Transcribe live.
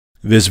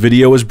This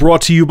video is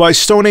brought to you by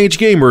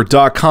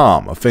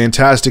StoneAgeGamer.com, a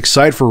fantastic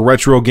site for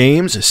retro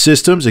games,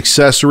 systems,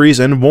 accessories,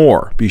 and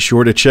more. Be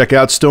sure to check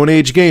out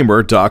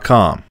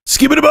StoneAgeGamer.com.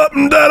 Skip it up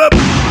and that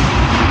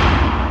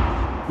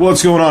up.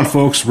 What's going on,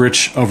 folks?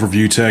 Rich of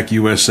Review Tech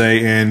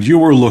USA, and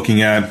you are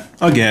looking at,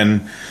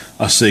 again,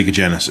 a Sega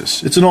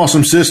Genesis. It's an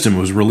awesome system. It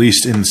was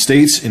released in the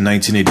States in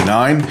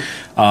 1989.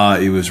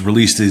 It was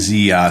released as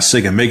the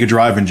Sega Mega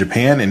Drive in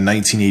Japan in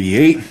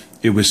 1988.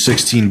 It was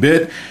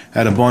 16-bit,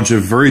 had a bunch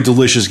of very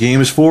delicious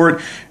games for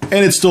it,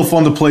 and it's still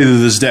fun to play to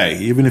this day.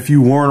 Even if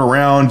you weren't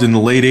around in the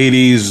late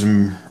 80s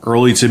and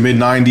early to mid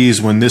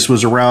 90s when this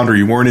was around, or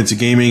you weren't into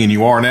gaming and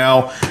you are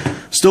now,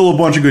 still a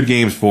bunch of good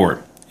games for it.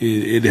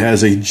 It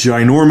has a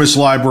ginormous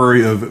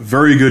library of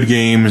very good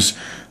games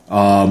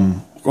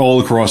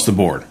all across the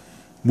board.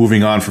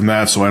 Moving on from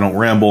that so I don't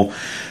ramble.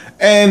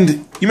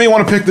 And you may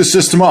want to pick this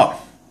system up.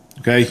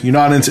 Okay, you're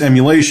not into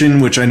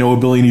emulation, which I know a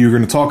billion of you are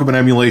going to talk about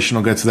emulation.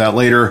 I'll get to that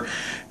later.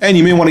 And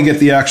you may want to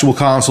get the actual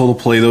console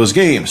to play those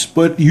games.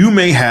 But you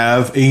may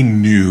have a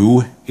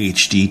new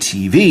HD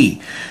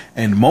TV.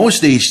 And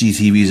most HD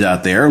TVs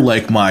out there,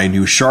 like my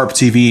new Sharp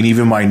TV and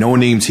even my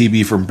no-name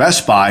TV from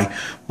Best Buy,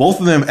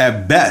 both of them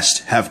at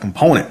best have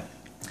component.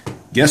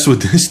 Guess what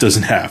this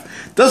doesn't have?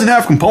 It doesn't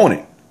have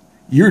component.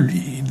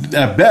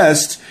 At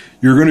best,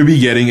 you're going to be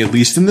getting, at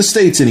least in the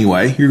States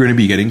anyway, you're going to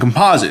be getting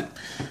composite.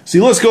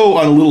 See, let's go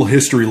on a little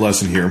history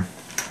lesson here.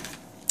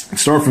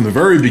 Start from the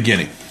very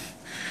beginning.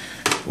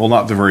 Well,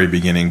 not the very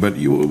beginning, but at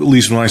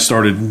least when I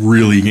started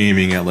really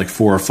gaming at like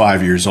 4 or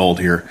 5 years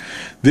old here.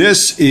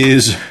 This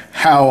is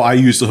how I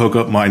used to hook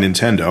up my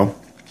Nintendo.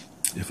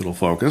 If it'll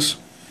focus.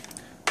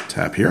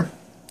 Tap here.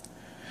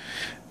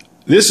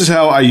 This is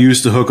how I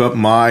used to hook up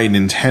my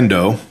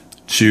Nintendo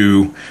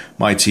to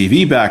my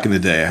TV back in the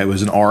day. It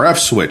was an RF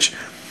switch.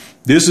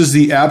 This is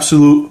the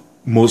absolute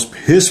most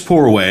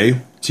piss-poor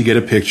way to get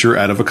a picture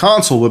out of a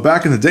console. But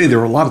back in the day, there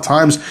were a lot of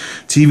times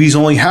TVs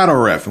only had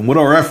RF. And what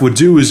RF would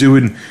do is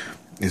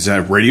is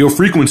that radio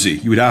frequency.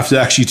 You would have to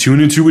actually tune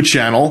into a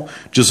channel,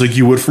 just like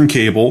you would from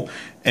cable,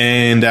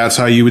 and that's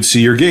how you would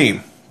see your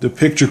game. The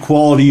picture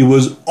quality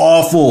was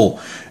awful.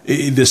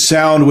 The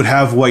sound would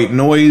have white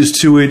noise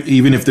to it,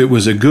 even if there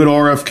was a good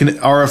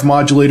RF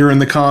modulator in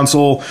the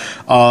console.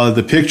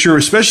 The picture,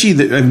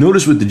 especially, I've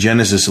noticed with the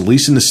Genesis, at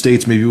least in the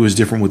States, maybe it was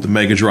different with the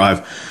Mega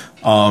Drive,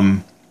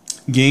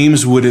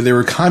 games they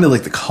were kind of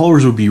like the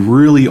colors would be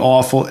really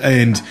awful.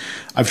 And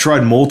I've tried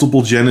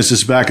multiple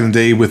Genesis back in the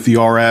day with the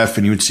RF,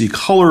 and you would see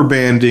color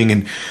banding,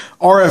 and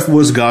RF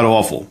was god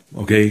awful.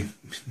 Okay,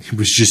 it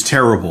was just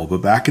terrible.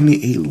 But back in the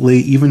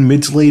even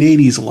mid to late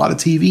 80s, a lot of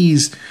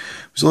TVs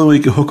was the only way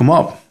you could hook them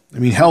up. I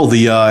mean, hell,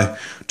 the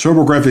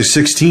TurboGrafx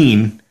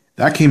 16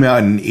 that came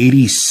out in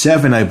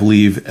 '87, I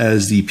believe,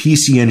 as the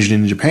PC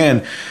engine in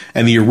Japan,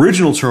 and the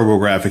original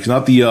TurboGrafx,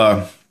 not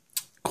the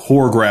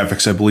Core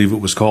Graphics, I believe it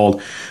was called.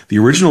 The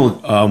original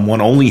one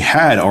only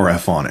had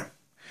RF on it.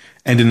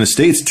 And in the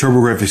States,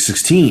 TurboGrafx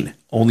 16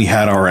 only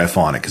had RF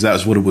on it, because that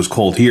was what it was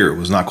called here. It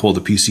was not called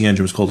the PC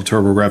engine, it was called the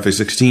TurboGrafx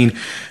 16,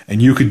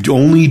 and you could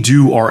only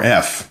do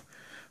RF.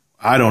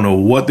 I don't know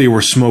what they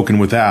were smoking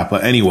with that,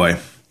 but anyway,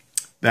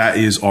 that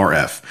is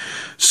RF.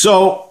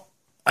 So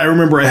I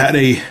remember I had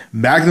a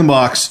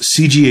Magnavox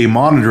CGA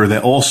monitor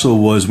that also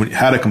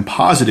had a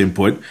composite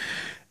input,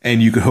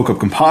 and you could hook up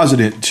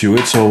composite to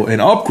it. So an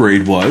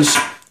upgrade was,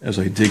 as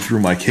I dig through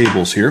my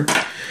cables here,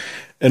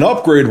 an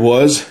upgrade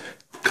was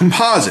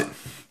composite.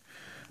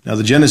 Now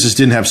the Genesis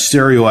didn't have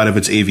stereo out of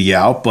its AV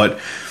out, but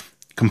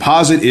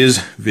composite is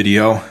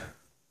video,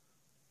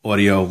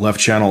 audio, left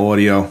channel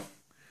audio,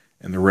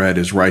 and the red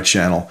is right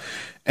channel.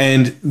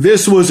 And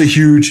this was a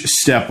huge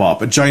step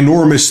up, a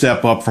ginormous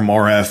step up from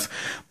RF.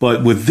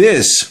 But with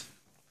this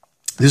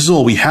is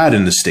all we had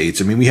in the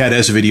States. I mean, we had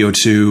S-Video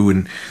 2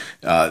 and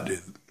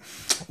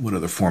what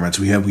other formats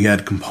we had? We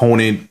had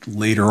component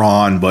later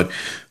on, but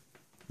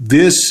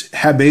this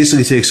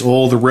basically takes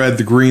all the red,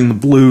 the green, the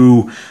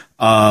blue,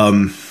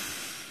 the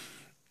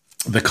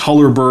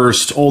color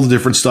burst, all the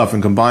different stuff,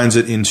 and combines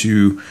it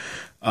into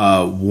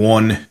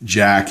one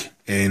jack.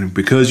 And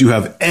because you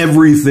have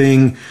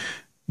everything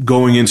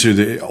going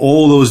into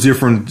all those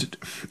different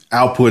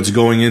outputs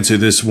going into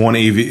this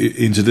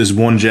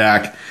one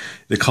jack,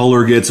 the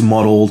color gets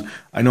muddled.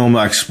 I know I'm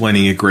not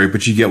explaining it great,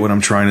 but you get what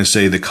I'm trying to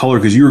say. The color,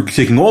 because you're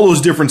taking all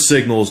those different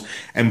signals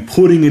and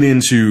putting it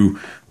into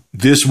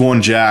this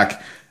one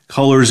jack,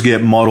 colors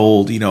get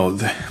muddled. You know,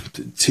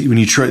 when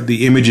you try,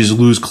 the images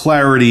lose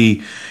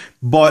clarity.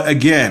 But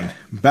again,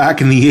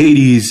 back in the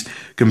 80s,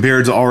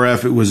 compared to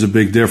RF, it was a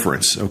big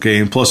difference. Okay,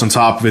 and plus on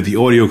top of it, the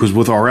audio, because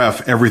with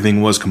RF,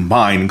 everything was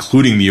combined,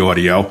 including the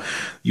audio.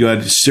 You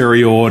had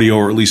stereo audio,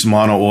 or at least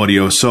mono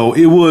audio. So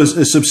it was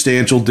a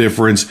substantial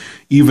difference,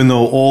 even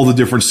though all the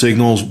different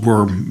signals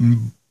were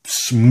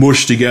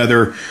smushed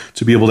together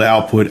to be able to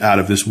output out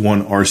of this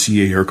one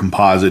RCA or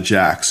composite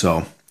jack.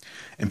 So,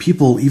 and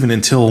people, even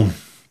until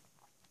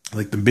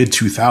like the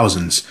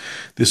mid-2000s,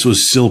 this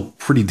was still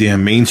pretty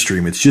damn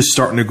mainstream. It's just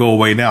starting to go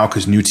away now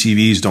because new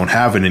TVs don't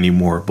have it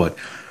anymore. But,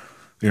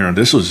 you know,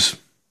 this was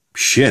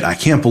shit, I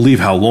can't believe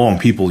how long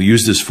people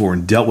used this for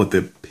and dealt with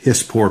the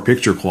piss poor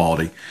picture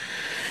quality.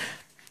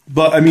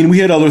 But I mean, we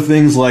had other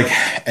things like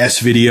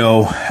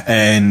S-Video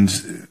and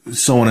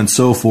so on and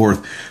so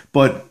forth.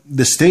 But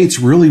the States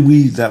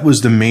really, that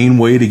was the main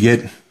way to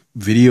get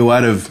video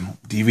out of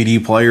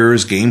DVD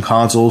players, game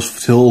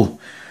consoles, till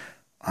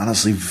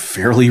honestly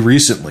fairly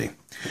recently.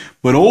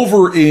 But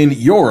over in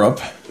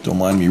Europe, don't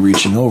mind me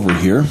reaching over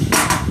here,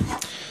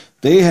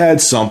 they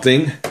had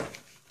something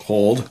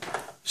called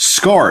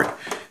SCART.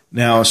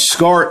 Now,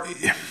 SCART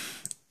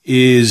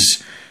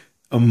is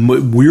a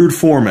weird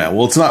format.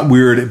 Well, it's not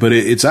weird, but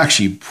it's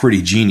actually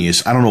pretty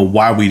genius. I don't know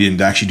why we didn't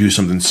actually do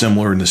something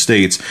similar in the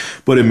States,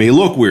 but it may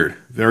look weird.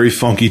 Very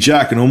funky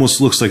jack. It almost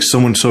looks like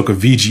someone took a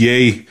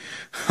VGA,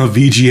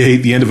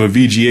 the end of a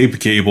VGA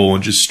cable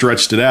and just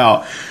stretched it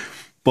out.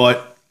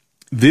 But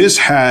this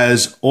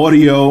has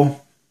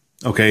audio,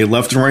 okay,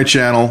 left and right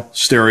channel,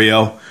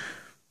 stereo,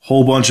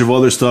 whole bunch of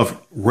other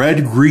stuff,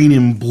 red, green,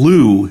 and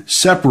blue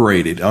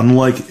separated,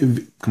 unlike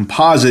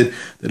composite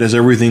that has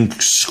everything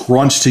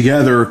scrunched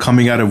together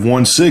coming out of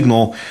one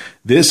signal.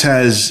 This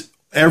has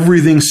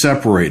everything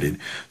separated.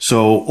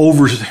 So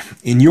over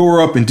in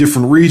Europe and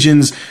different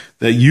regions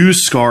that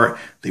use SCART,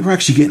 they were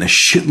actually getting a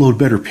shitload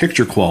better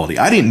picture quality.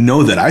 I didn't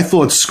know that. I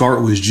thought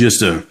SCART was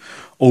just a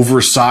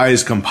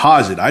oversized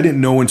composite. I didn't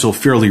know until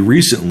fairly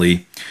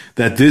recently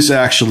that this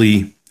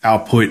actually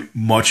output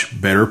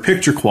much better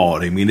picture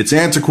quality. I mean, it's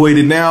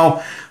antiquated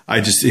now.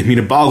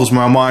 It boggles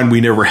my mind. We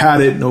never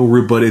had it,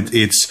 but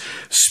it's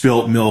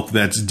spilt milk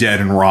that's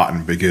dead and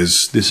rotten,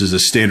 because this is a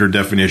standard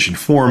definition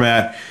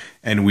format,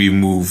 and we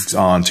moved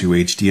on to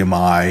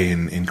HDMI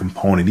and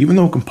component. Even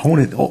though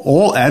component,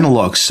 all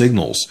analog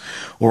signals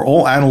or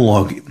all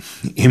analog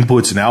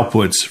inputs and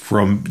outputs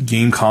from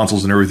game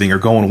consoles and everything are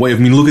going away. I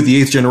mean, look at the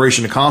 8th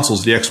generation of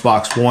consoles, the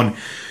Xbox One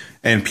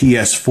and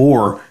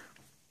PS4.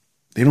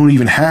 They don't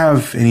even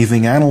have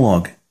anything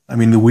analog. I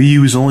mean, the Wii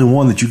U is the only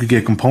one that you could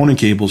get component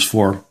cables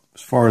for,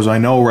 as far as I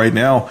know right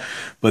now.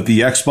 But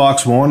the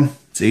Xbox One,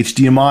 it's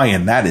HDMI,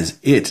 and that is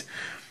it.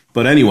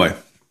 But anyway,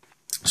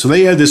 so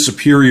they had this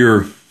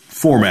superior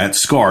format,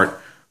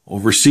 SCART,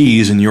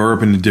 overseas in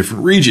Europe and in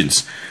different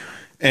regions.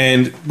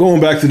 And going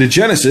back to the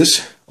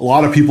Genesis, a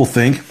lot of people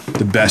think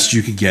the best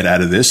you could get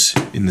out of this,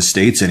 in the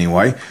States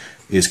anyway,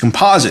 is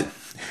composite.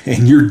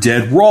 And you're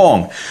dead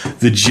wrong.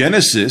 The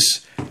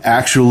Genesis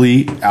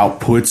actually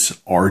outputs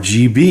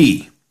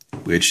RGB,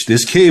 which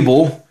this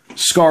cable,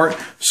 SCART,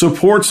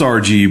 supports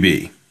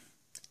RGB.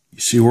 You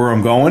see where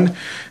I'm going?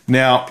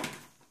 Now,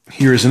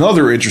 here's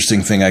another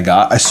interesting thing I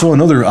got. I saw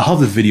another, I'll have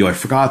the video, I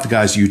forgot the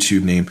guy's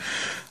YouTube name.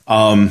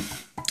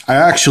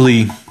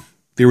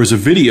 There was a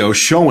video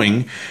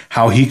showing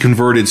how he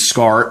converted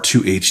SCART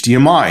to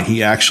HDMI.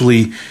 He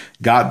actually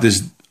got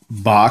this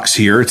box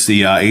here. It's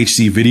the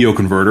HD video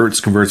converter. It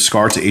converts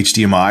SCART to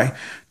HDMI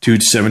to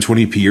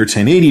 720p or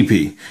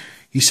 1080p.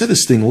 He said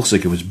this thing looks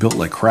like it was built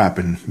like crap.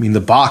 And I mean,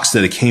 the box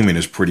that it came in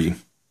is pretty,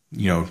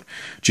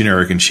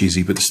 generic and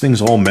cheesy, but this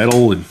thing's all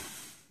metal and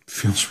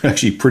feels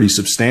actually pretty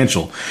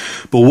substantial.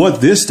 But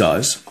what this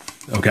does,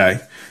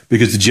 okay,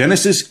 because the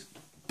Genesis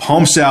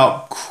pumps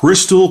out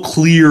crystal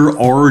clear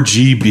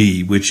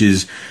RGB, which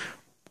is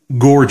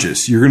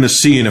gorgeous. You're going to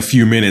see in a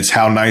few minutes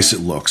how nice it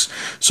looks.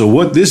 So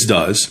what this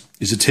does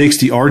is it takes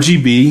the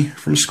RGB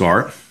from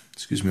SCART.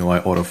 Excuse me while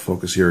I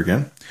autofocus here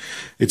again.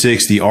 It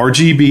takes the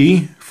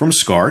RGB from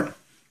SCART.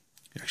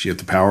 You actually have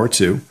to power it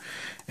too.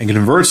 And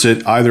converts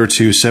it either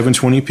to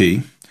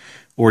 720p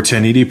or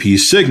 1080p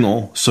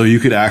signal, so you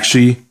could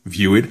actually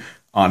view it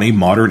on a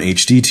modern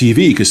HD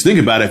TV. Because think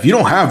about it, if you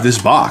don't have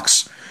this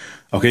box,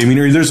 okay, I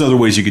mean, there's other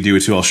ways you could do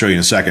it too. I'll show you in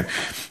a second.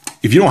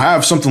 If you don't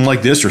have something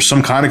like this or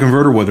some kind of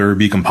converter, whether it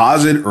be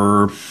composite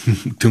or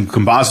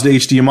composite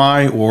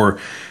HDMI or,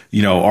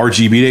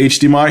 RGB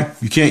to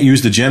HDMI, you can't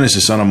use the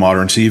Genesis on a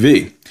modern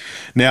TV.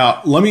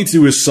 Now, let me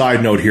do a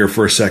side note here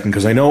for a second,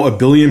 because I know a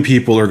billion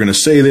people are going to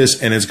say this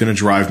and it's going to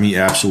drive me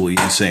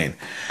absolutely insane.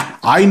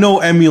 I know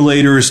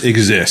emulators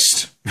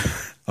exist.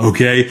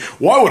 Okay?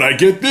 Why would I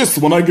get this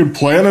when I could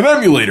play on an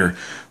emulator?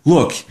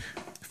 Look,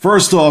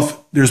 first off,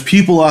 there's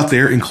people out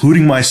there,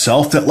 including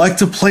myself, that like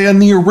to play on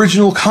the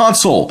original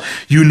console.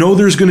 You know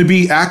there's going to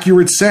be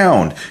accurate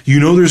sound. You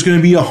know there's going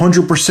to be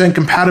 100%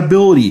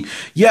 compatibility.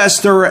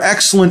 Yes, there are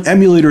excellent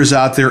emulators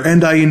out there,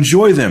 and I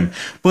enjoy them.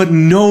 But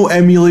no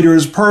emulator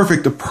is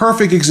perfect. The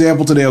perfect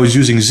example today, I was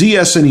using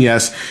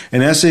ZSNES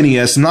and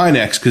SNES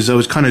 9X, because I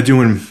was kind of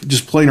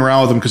just playing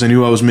around with them because I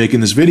knew I was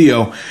making this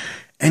video.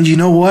 And you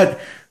know what?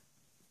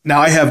 Now,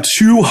 I have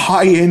two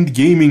high-end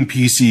gaming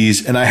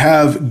PCs, and I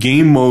have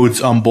game modes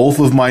on both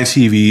of my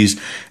TVs,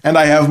 and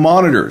I have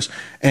monitors.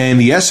 And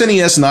the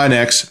SNES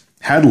 9X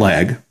had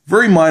lag,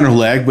 very minor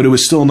lag, but it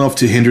was still enough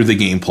to hinder the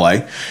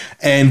gameplay.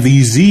 And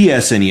the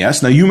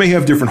ZSNES, now you may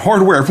have different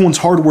hardware. Everyone's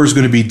hardware is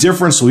going to be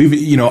different, so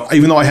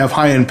even though I have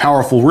high-end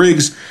powerful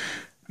rigs,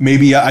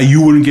 maybe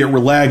you wouldn't get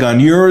lag on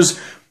yours.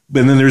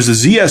 But then there's the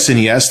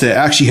ZSNES that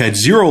actually had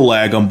zero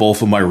lag on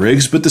both of my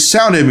rigs, but the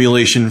sound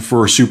emulation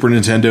for Super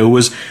Nintendo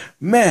was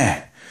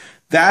meh.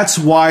 That's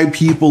why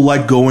people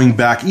like going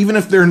back, even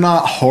if they're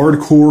not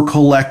hardcore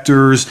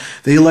collectors,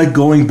 they like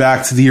going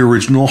back to the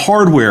original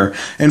hardware.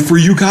 And for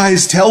you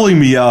guys telling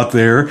me out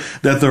there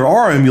that there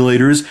are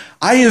emulators,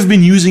 I have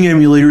been using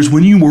emulators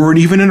when you weren't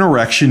even an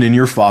erection in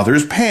your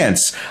father's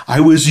pants. I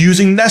was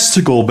using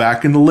Nesticle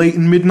back in the late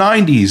and mid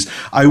 90s.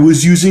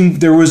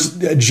 There was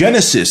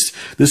Genesis,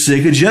 the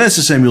Sega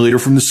Genesis emulator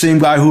from the same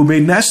guy who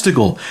made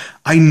Nesticle.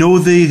 I know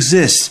they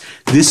exist.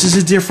 This is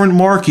a different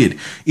market.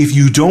 If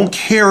you don't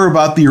care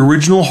about the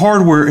original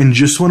hardware and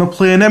just want to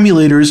play on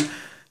emulators,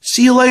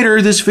 see you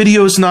later. This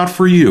video is not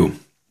for you.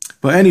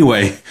 But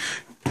anyway,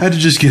 I had to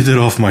just get that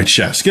off my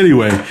chest.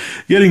 Anyway,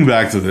 getting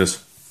back to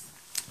this.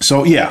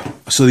 So yeah,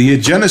 so the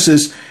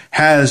Genesis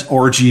has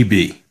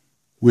RGB,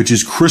 which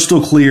is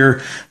crystal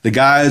clear. The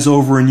guys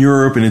over in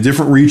Europe and in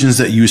different regions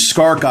that use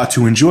SCART got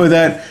to enjoy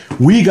that.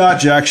 We got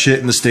jack shit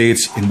in the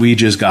States, and we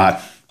just got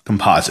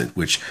composite,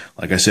 which,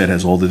 like I said,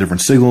 has all the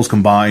different signals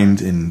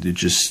combined, and it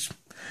just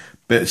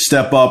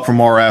step up from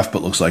RF,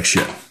 but looks like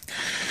shit.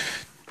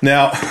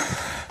 Now,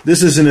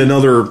 this isn't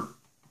another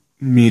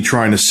me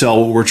trying to sell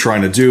what we're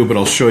trying to do, but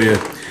I'll show you.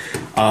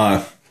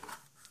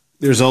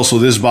 There's also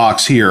this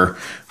box here,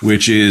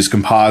 which is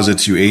composite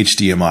to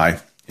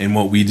HDMI. And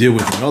what we did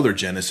with another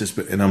Genesis,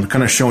 and I'm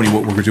kind of showing you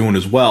what we're doing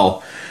as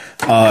well.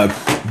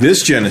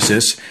 This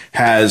Genesis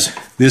has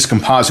this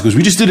composite, because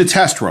we just did a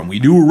test run. We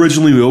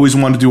always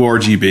wanted to do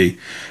RGB.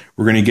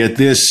 We're going to get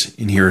this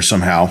in here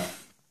somehow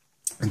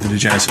into the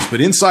Genesis.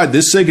 But inside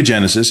this Sega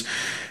Genesis,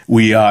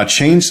 we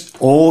changed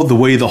all the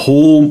way the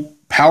whole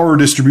power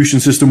distribution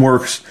system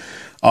works.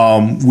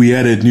 We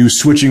added new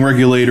switching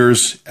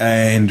regulators,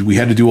 and we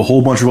had to do a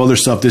whole bunch of other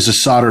stuff. This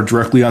is soldered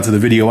directly onto the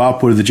video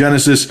output of the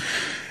Genesis.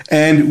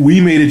 And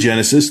we made a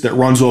Genesis that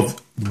runs off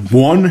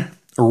one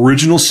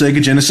original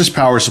Sega Genesis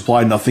power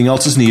supply, nothing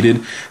else is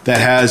needed, that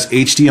has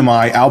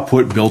HDMI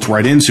output built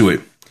right into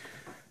it.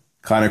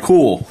 Kind of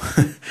cool.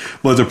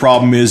 But the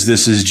problem is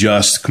this is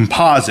just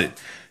composite.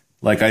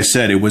 Like I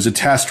said, it was a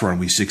test run.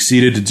 We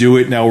succeeded to do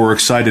it. Now we're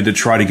excited to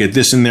try to get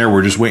this in there.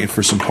 We're just waiting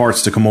for some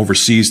parts to come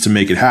overseas to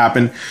make it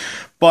happen.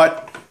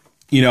 But,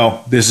 you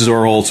know, this is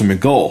our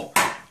ultimate goal.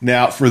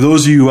 Now, for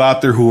those of you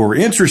out there who are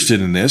interested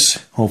in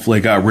this, hopefully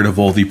I got rid of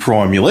all the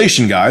pro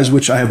emulation guys,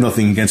 which I have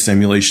nothing against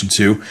emulation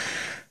too.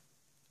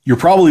 You're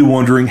probably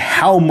wondering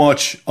how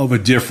much of a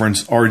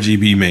difference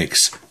RGB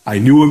makes. I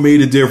knew it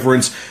made a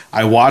difference.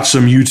 I watched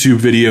some YouTube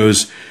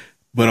videos,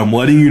 but I'm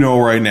letting you know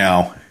right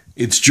now,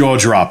 it's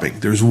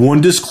jaw-dropping. There's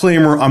one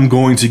disclaimer I'm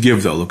going to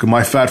give, though. Look at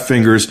my fat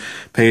fingers.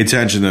 Pay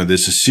attention, though.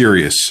 This is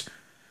serious.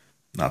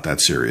 Not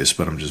that serious,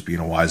 but I'm just being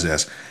a wise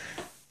ass.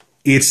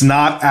 It's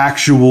not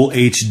actual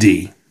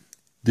HD.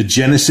 The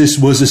Genesis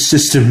was a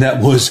system that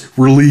was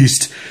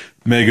released,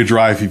 Mega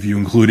Drive if you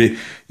include it,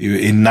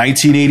 in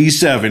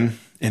 1987,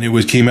 and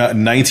it came out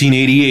in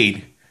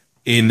 1988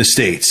 in the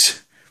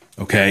States.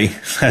 Okay,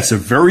 that's a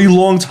very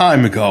long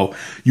time ago.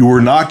 You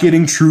are not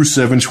getting true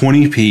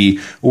 720p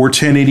or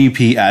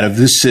 1080p out of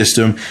this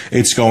system.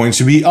 It's going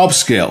to be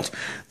upscaled.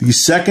 The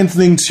second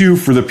thing, too,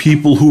 for the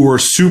people who are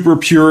super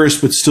purists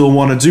but still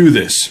want to do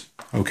this,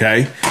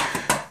 okay,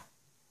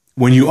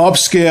 when you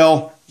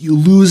upscale, you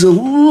lose a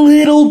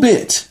little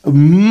bit, a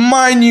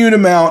minute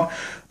amount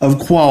of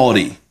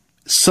quality.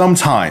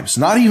 Sometimes,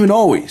 not even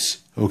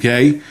always,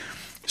 okay?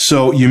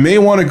 So you may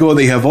want to go,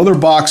 they have other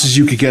boxes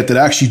you could get that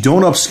actually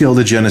don't upscale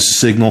the Genesis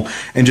signal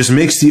and just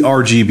makes the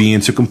RGB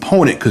into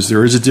component, because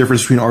there is a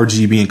difference between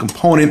RGB and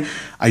component.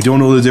 I don't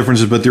know the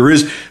differences, but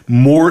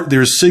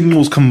there's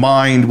signals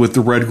combined with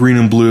the red, green,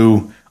 and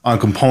blue on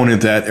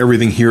component that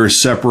everything here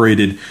is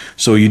separated.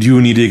 So you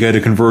do need to get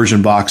a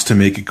conversion box to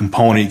make a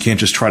component. You can't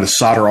just try to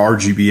solder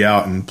RGB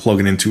out and plug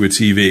it into a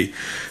TV.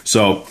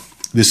 So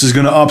this is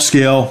going to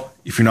upscale.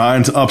 If you're not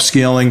into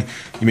upscaling,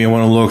 you may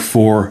want to look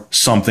for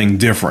something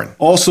different.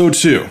 Also,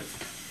 too,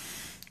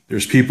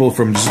 there's people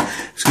from,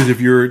 because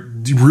if you're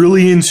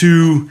really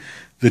into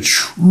the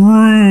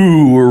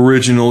true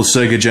original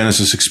Sega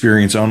Genesis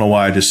experience, I don't know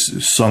why I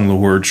just sung the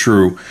word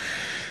true.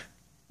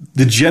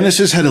 The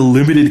Genesis had a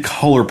limited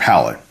color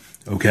palette.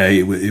 Okay,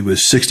 it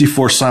was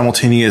 64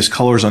 simultaneous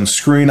colors on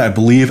screen, I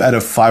believe, out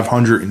of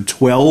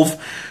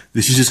 512.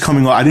 This is just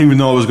coming off. I didn't even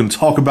know I was going to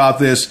talk about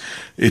this.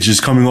 It's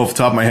just coming off the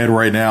top of my head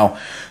right now.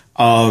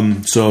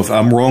 So if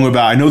I'm wrong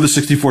I know the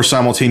 64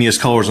 simultaneous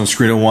colors on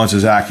screen at once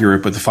is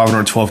accurate, but the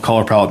 512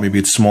 color palette, maybe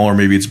it's smaller,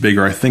 maybe it's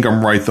bigger. I think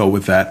I'm right, though,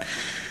 with that.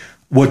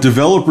 What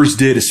developers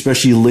did,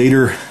 especially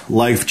later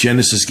life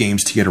Genesis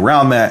games, to get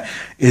around that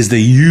is they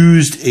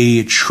used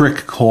a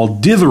trick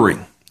called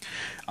dithering.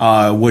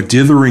 What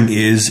dithering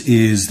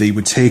is they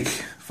would take,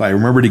 if I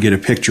remember to get a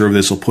picture of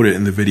this, I'll put it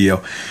in the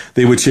video.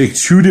 They would take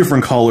two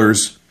different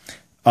colors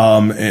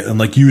and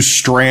like use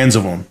strands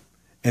of them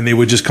and they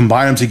would just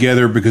combine them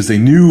together because they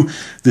knew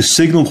the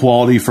signal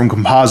quality from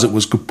composite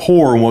was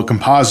poor, and what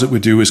composite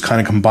would do is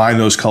kind of combine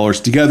those colors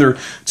together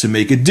to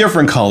make a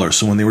different color.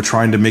 So when they were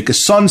trying to make a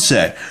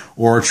sunset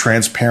or a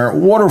transparent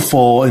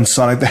waterfall in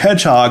Sonic the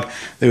Hedgehog,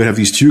 they would have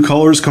these two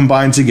colors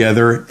combined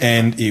together,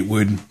 and it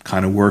would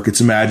kind of work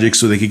its magic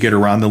so they could get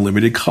around the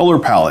limited color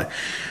palette.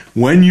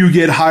 When you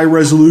get high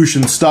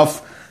resolution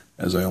stuff,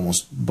 as I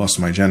almost bust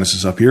my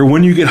Genesis up here,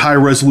 when you get high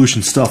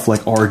resolution stuff like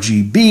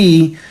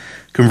RGB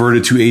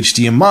converted to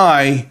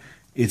HDMI,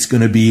 it's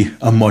going to be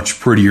a much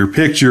prettier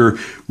picture,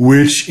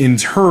 which in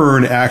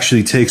turn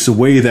actually takes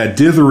away that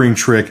dithering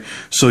trick.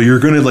 So you're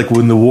going to, like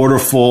when the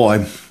waterfall,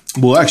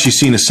 we'll actually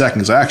see in a second,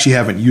 because I actually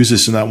haven't used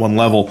this in that one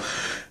level,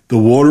 the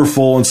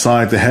waterfall in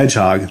Sonic the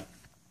Hedgehog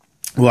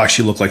will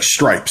actually look like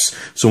stripes.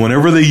 So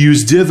whenever they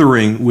use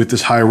dithering with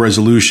this high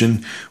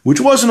resolution,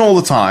 which wasn't all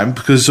the time,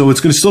 because so it's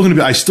still going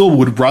to be, I still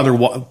would rather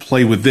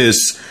play with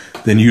this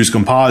than use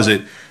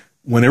composite.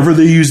 Whenever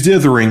they use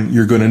dithering,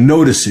 you're going to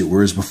notice it.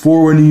 Whereas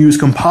before, when you use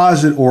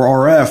composite or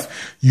RF,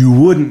 you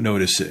wouldn't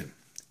notice it.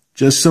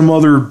 Just some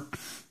other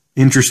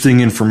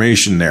interesting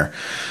information there.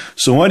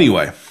 So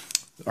anyway,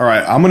 all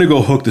right, I'm going to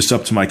go hook this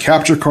up to my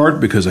capture card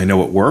because I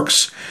know it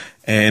works.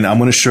 And I'm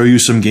going to show you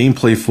some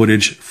gameplay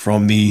footage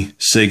from the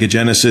Sega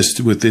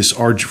Genesis with this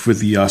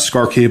the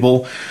SCAR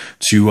cable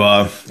to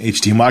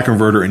HDMI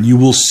converter, and you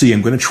will see.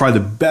 I'm going to try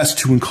the best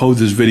to encode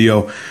this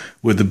video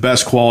with the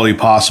best quality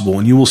possible,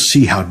 and you will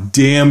see how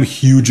damn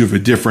huge of a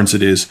difference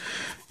it is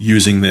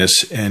using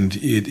this, and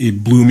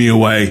it blew me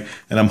away,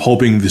 and I'm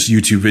hoping this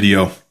YouTube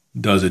video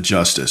does it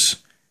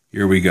justice.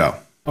 Here we go.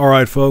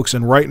 Alright folks,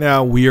 and right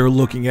now we are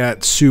looking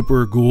at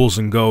Super Ghouls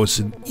and Ghosts,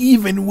 and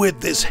even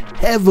with this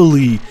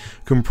heavily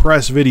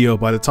compressed video,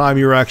 by the time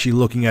you're actually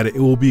looking at it, it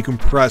will be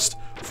compressed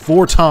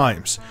 4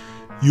 times.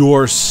 You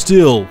are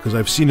still, because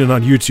I've seen it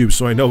on YouTube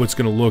so I know it's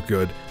going to look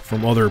good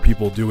from other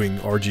people doing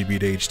RGB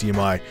to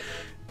HDMI,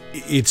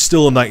 it's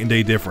still a night and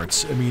day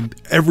difference. I mean,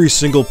 every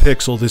single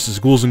pixel, this is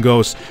Ghouls and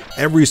Ghosts,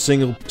 every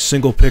single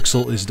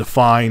pixel is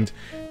defined.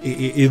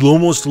 It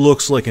almost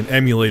looks like an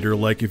emulator.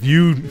 Like if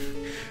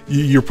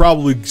you're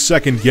probably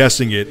second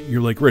guessing it.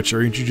 You're like, Rich,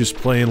 aren't you just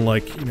playing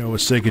like, you know, a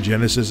Sega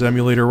Genesis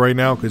emulator right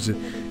now? Because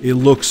it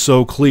looks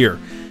so clear.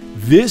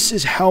 This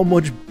is how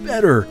much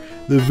better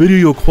the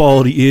video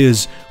quality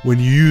is when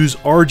you use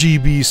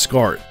RGB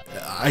SCART.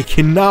 I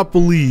cannot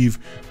believe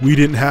we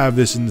didn't have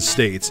this in the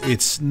States.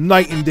 It's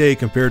night and day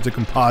compared to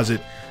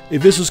composite.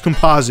 If this was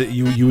composite,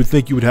 you would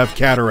think you would have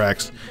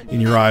cataracts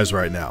in your eyes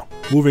right now.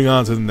 Moving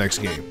on to the next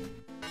game.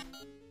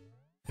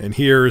 And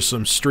here is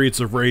some Streets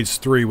of Rage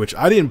 3, which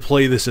I didn't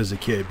play this as a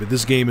kid, but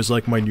this game is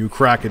like my new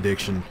crack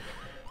addiction.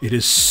 It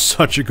is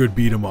such a good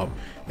beat 'em up.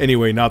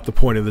 Anyway, not the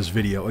point of this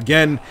video.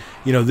 Again,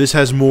 you know, this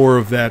has more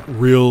of that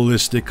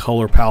realistic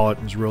color palette,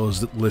 as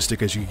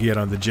realistic as you can get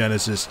on the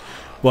Genesis.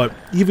 But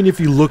even if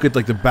you look at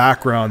like the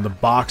background, the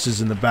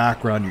boxes in the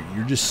background,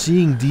 you're just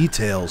seeing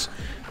details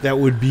that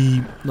would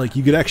be like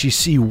you could actually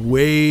see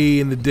way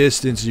in the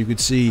distance. You could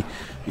see,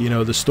 you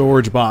know, the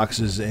storage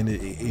boxes, and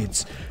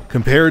it's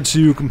compared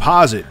to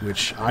composite,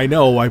 which I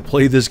know I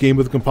played this game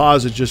with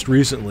composite just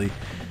recently.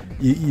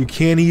 You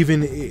can't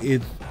even,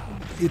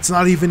 it's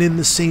not even in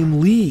the same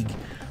league.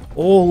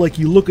 Oh, like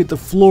you look at the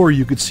floor,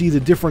 you could see the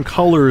different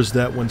colors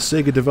that when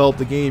Sega developed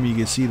the game, you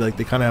could see like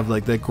they kind of have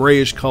like that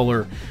grayish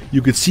color.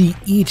 You could see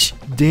each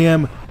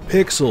damn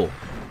pixel,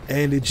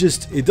 and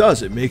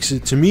it makes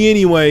it, to me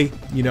anyway,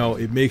 you know,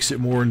 it makes it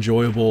more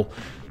enjoyable.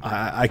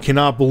 I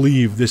cannot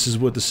believe this is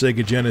what the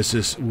Sega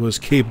Genesis was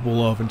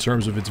capable of in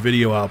terms of its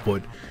video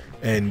output,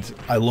 and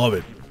I love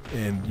it.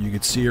 And you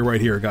can see it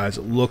right here, guys.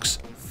 It looks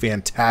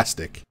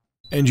fantastic.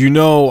 And you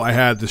know I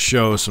had to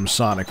show some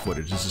Sonic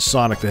footage. This is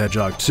Sonic the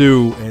Hedgehog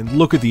 2, and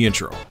look at the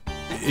intro.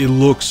 It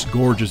looks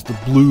gorgeous. The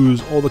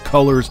blues, all the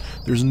colors,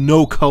 there's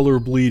no color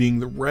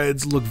bleeding, the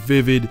reds look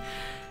vivid.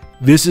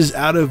 This is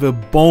out of a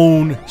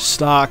bone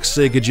stock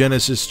Sega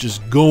Genesis,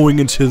 just going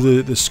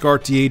into the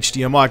SCART to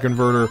HDMI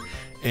converter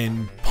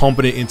and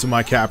pumping it into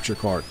my capture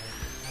card.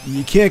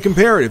 You can't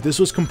compare it. If this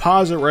was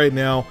composite right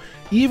now,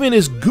 even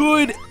as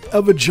good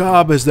of a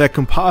job as that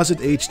composite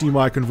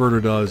HDMI converter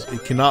does,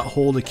 it cannot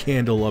hold a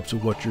candle up to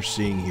what you're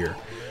seeing here.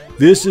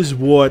 This is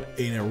what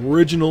an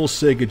original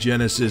Sega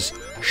Genesis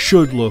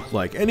should look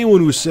like. Anyone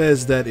who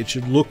says that it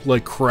should look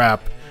like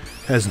crap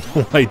has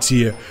no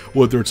idea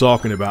what they're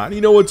talking about. And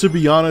you know what, to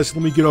be honest,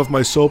 let me get off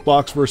my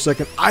soapbox for a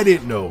second. I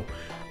didn't know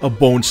a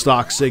bone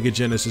stock Sega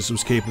Genesis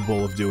was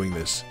capable of doing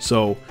this.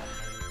 So,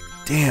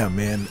 damn,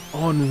 man,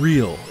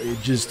 unreal.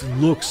 It just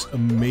looks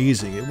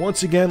amazing. And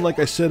once again, like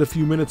I said a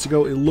few minutes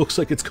ago, it looks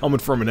like it's coming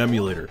from an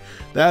emulator.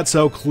 That's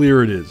how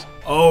clear it is.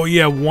 Oh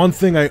yeah, one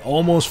thing I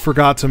almost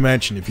forgot to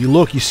mention. If you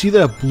look, you see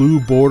that blue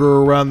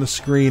border around the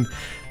screen?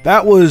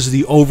 That was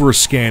the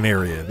overscan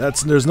area.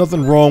 There's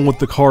nothing wrong with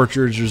the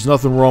cartridge, there's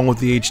nothing wrong with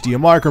the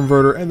HDMI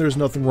converter, and there's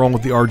nothing wrong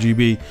with the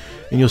RGB.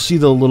 And you'll see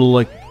the little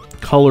like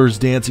colors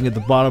dancing at the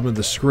bottom of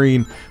the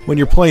screen when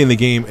you're playing the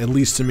game. At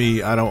least to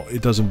me,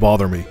 it doesn't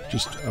bother me.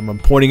 Just I'm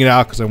pointing it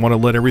out because I want to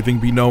let everything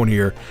be known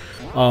here.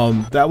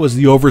 That was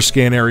the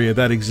overscan area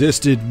that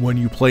existed when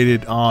you played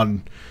it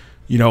on,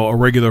 you know, a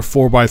regular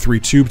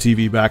 4x3 tube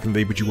TV back in the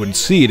day, but you wouldn't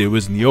see it. It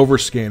was in the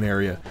overscan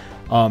area.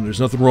 There's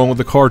nothing wrong with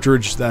the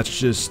cartridge. That's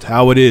just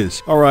how it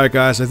is. Alright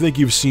guys, I think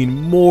you've seen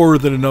more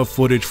than enough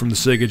footage from the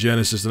Sega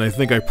Genesis, and I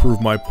think I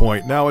proved my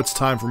point. Now it's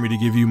time for me to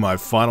give you my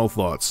final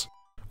thoughts.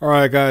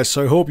 Alright guys,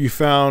 so I hope you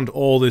found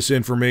all this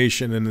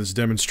information and this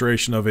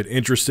demonstration of it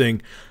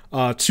interesting.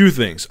 Two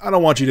things. I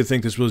don't want you to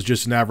think this was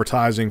just an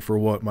advertising for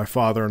what my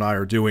father and I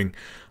are doing.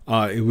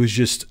 It was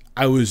just,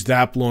 I was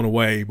that blown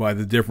away by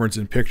the difference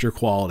in picture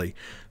quality.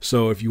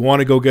 So if you want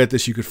to go get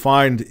this, you could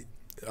find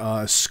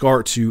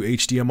SCART to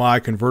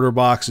HDMI converter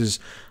boxes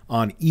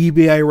on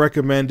eBay. I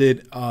recommend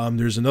it.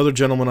 There's another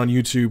gentleman on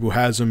YouTube who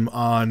has them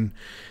on,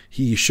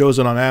 he shows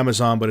it on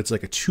Amazon, but it's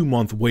like a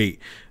 2-month wait.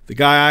 The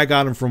guy I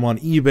got him from on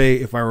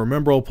eBay, if I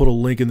remember, I'll put a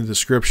link in the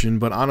description,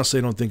 but honestly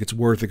I don't think it's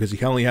worth it because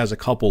he only has a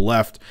couple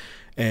left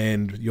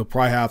and you'll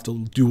probably have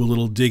to do a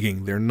little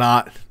digging. They're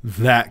not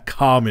that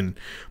common,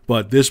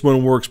 but this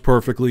one works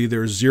perfectly.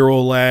 There's zero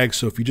lag,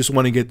 so if you just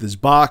want to get this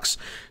box,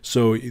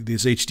 so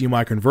this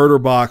HDMI converter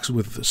box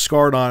with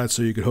SCART on it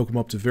so you could hook them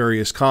up to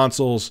various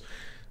consoles,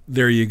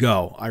 there you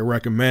go. I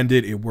recommend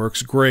it. It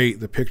works great.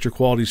 The picture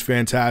quality is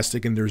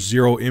fantastic and there's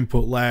zero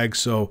input lag,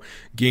 so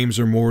games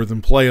are more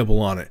than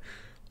playable on it.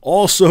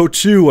 Also,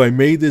 too, I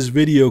made this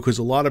video because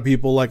a lot of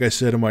people, like I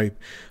said in my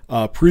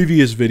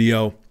previous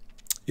video,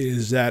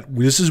 is that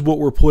this is what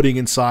we're putting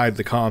inside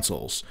the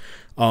consoles.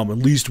 At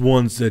least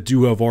ones that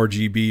do have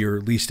RGB, or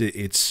at least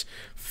it's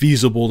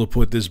feasible to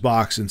put this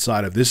box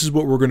inside of. This is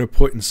what we're going to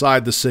put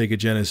inside the Sega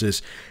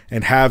Genesis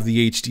and have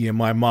the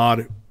HDMI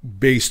mod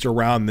based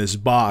around this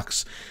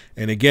box.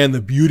 And again,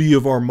 the beauty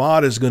of our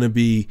mod is going to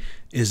be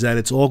is that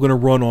it's all going to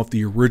run off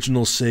the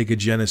original Sega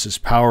Genesis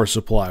power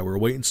supply. We're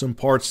waiting some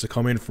parts to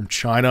come in from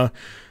China.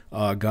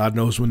 God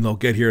knows when they'll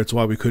get here. That's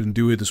why we couldn't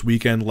do it this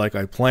weekend like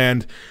I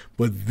planned.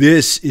 But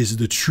this is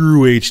the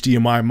true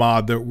HDMI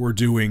mod that we're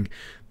doing.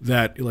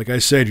 That, like I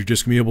said, you're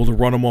just going to be able to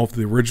run them off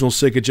the original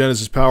Sega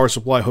Genesis power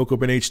supply, hook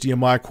up an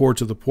HDMI cord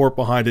to the port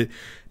behind it,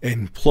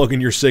 and plug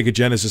in your Sega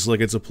Genesis like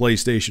it's a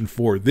PlayStation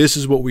 4. This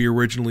is what we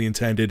originally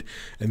intended,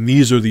 and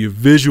these are the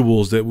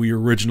visuals that we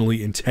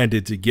originally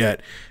intended to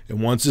get.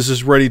 And once this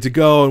is ready to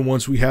go, and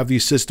once we have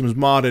these systems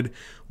modded,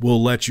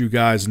 we'll let you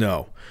guys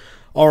know.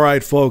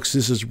 Alright folks,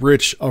 this is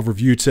Rich of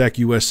Review Tech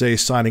USA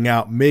signing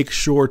out. Make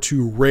sure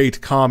to rate,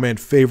 comment,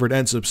 favorite,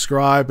 and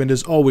subscribe. And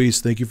as always,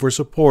 thank you for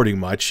supporting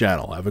my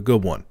channel. Have a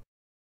good one.